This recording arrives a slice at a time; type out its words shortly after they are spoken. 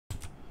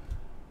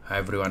Hi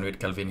everyone, with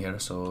Kelvin here.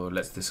 So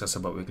let's discuss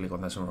about weekly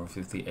contest number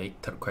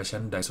 58. Third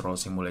question, dice roll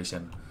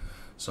simulation.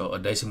 So a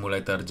dice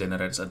simulator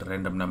generates a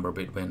random number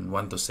between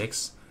 1 to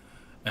 6,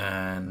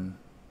 and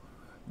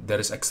there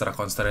is extra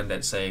constraint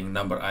that saying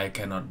number I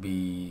cannot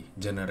be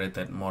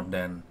generated more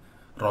than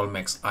roll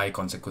max I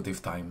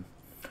consecutive time.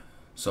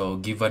 So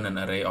given an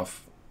array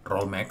of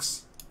roll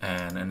max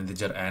and an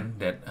integer n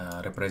that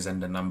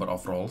represent the number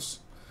of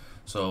rolls,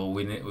 so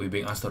we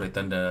being asked to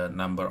return the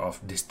number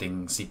of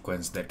distinct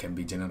sequence that can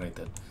be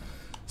generated.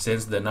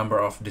 Since the number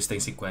of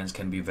distinct sequence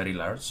can be very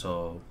large,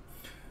 so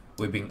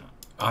we're being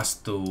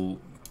asked to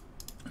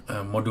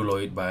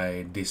modulo it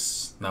by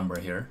this number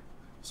here,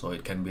 so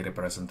it can be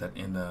represented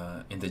in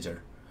the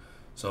integer.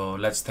 So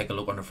let's take a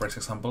look on the first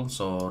example.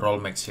 So roll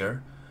max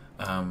here,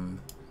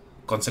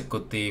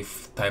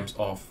 consecutive times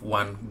of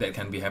 1 that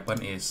can be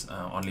happen is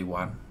only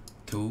 1.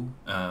 2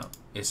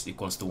 is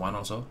equals to 1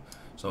 also.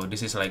 So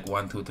this is like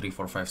 1, 2, 3,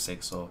 4, 5,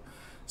 6. So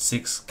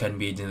 6 can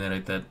be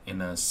generated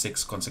in a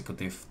 6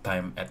 consecutive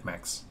time at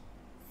max.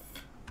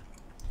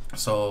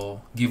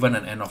 So given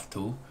an n of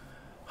 2,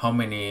 how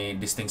many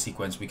distinct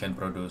sequence we can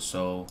produce?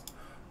 So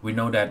we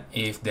know that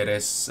if there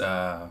is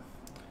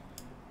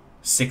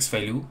 6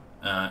 value,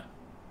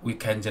 we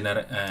can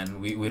generate,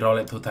 and we roll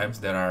it 2 times,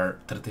 there are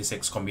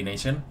 36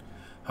 combination.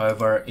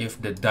 However, if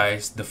the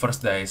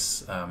first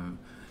dice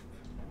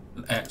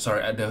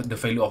the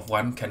value of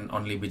 1 can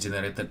only be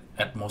generated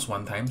at most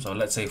 1 time. So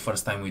let's say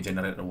first time we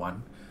generate a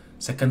 1,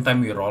 second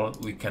time we roll,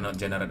 we cannot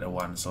generate a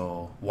 1.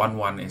 So 1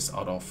 1 is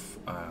out of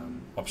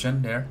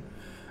option there,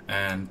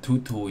 and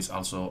 2 2 is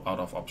also out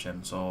of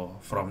option. So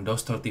from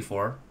those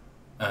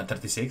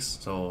 36,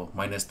 so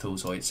minus 2,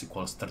 so it's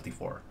equals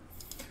 34.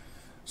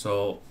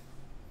 So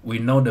we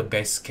know the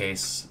best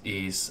case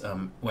is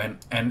when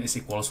n is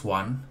equals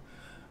 1,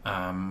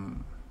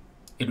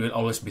 it will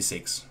always be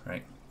 6,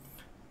 right?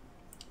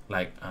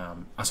 Like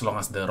as long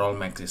as the roll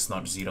max is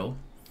not 0.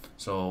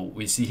 So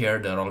we see here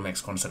the roll max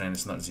constraint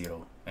is not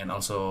 0, and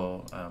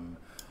also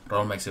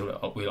roll max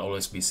will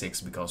always be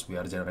 6 because we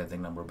are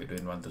generating number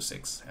between 1 to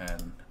 6,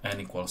 and n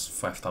equals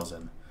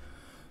 5000.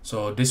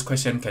 So this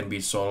question can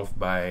be solved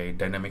by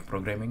dynamic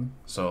programming.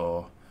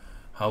 So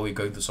how are we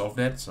going to solve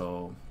that?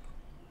 So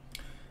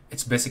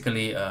it's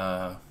basically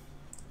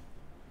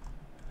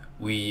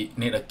we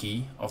need a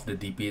key of the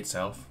DP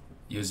itself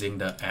using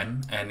the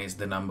n. N is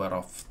the number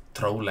of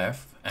throw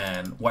left,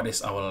 and what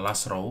is our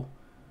last roll,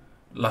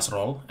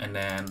 and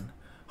then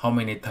how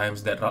many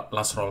times that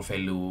last roll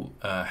value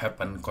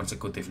happen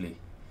consecutively.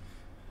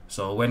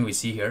 So when we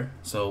see here,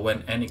 so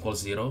when n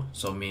equals 0,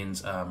 so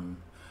means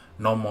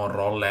no more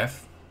roll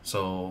left.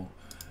 So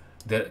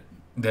there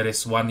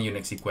is one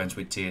unique sequence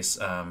which is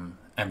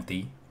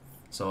empty.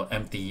 So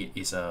empty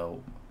is a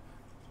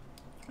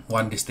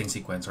one distinct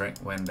sequence, right?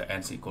 When the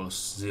n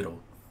equals 0.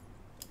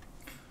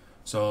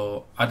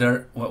 So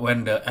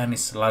when the n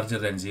is larger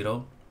than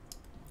 0,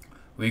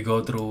 we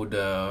go through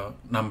the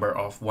number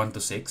of 1 to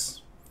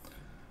 6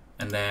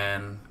 and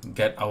then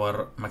get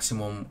our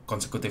maximum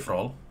consecutive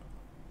roll.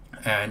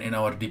 And in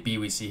our DP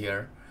we see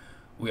here,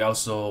 we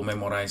also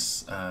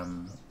memorize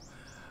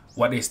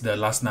what is the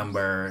last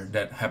number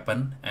that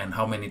happened and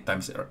how many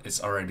times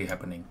it's already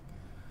happening.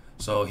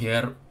 So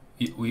here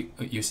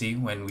you see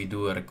when we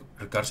do a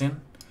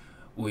recursion,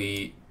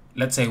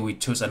 let's say we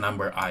choose a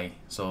number I.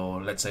 So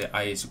let's say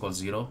I is equals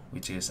 0,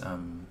 which is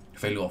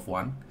value of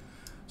 1.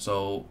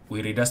 So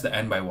we reduce the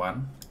n by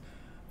 1,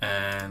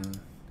 and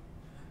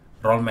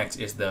roll max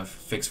is the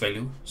fixed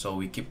value, so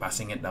we keep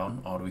passing it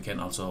down, or we can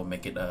also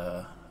make it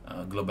a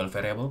global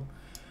variable.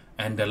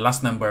 And the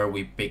last number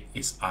we pick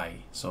is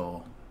I.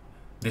 So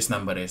this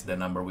number is the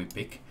number we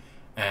pick,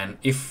 and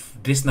if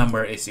this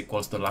number is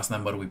equals to the last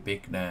number we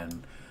pick,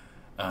 then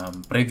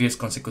previous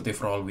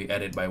consecutive roll we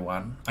add it by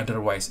 1,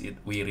 otherwise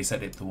we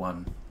reset it to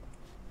 1.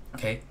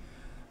 Okay,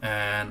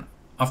 and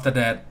after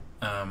that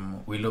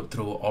we loop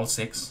through all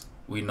 6.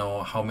 We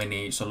know how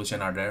many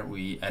solutions are there,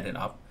 we add it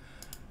up,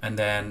 and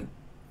then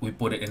we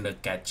put it in the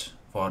cache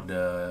for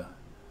the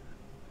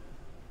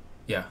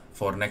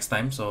for next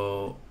time.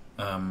 So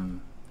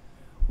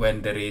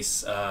when there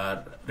is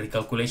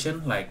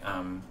recalculation, like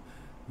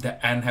the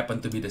n happen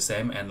to be the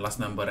same and last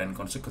number and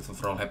consecutive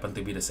roll happen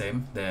to be the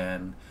same,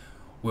 then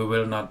we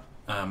will not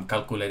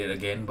calculate it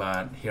again,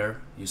 but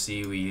here you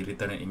see we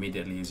return it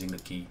immediately using the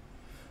key.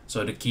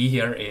 So the key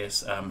here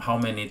is how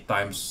many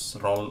times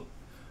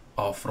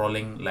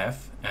rolling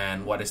left,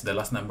 and what is the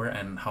last number,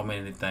 and how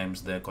many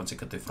times the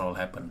consecutive roll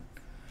happen.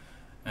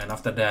 And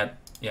after that,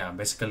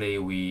 basically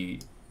we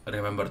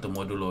remember to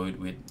modulo it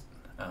with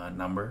a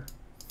number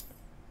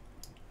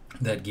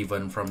that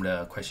given from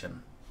the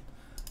question,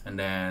 and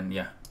then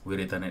we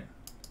return it.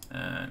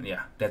 And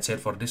that's it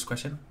for this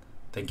question.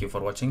 Thank you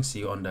for watching. See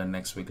you on the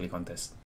next weekly contest.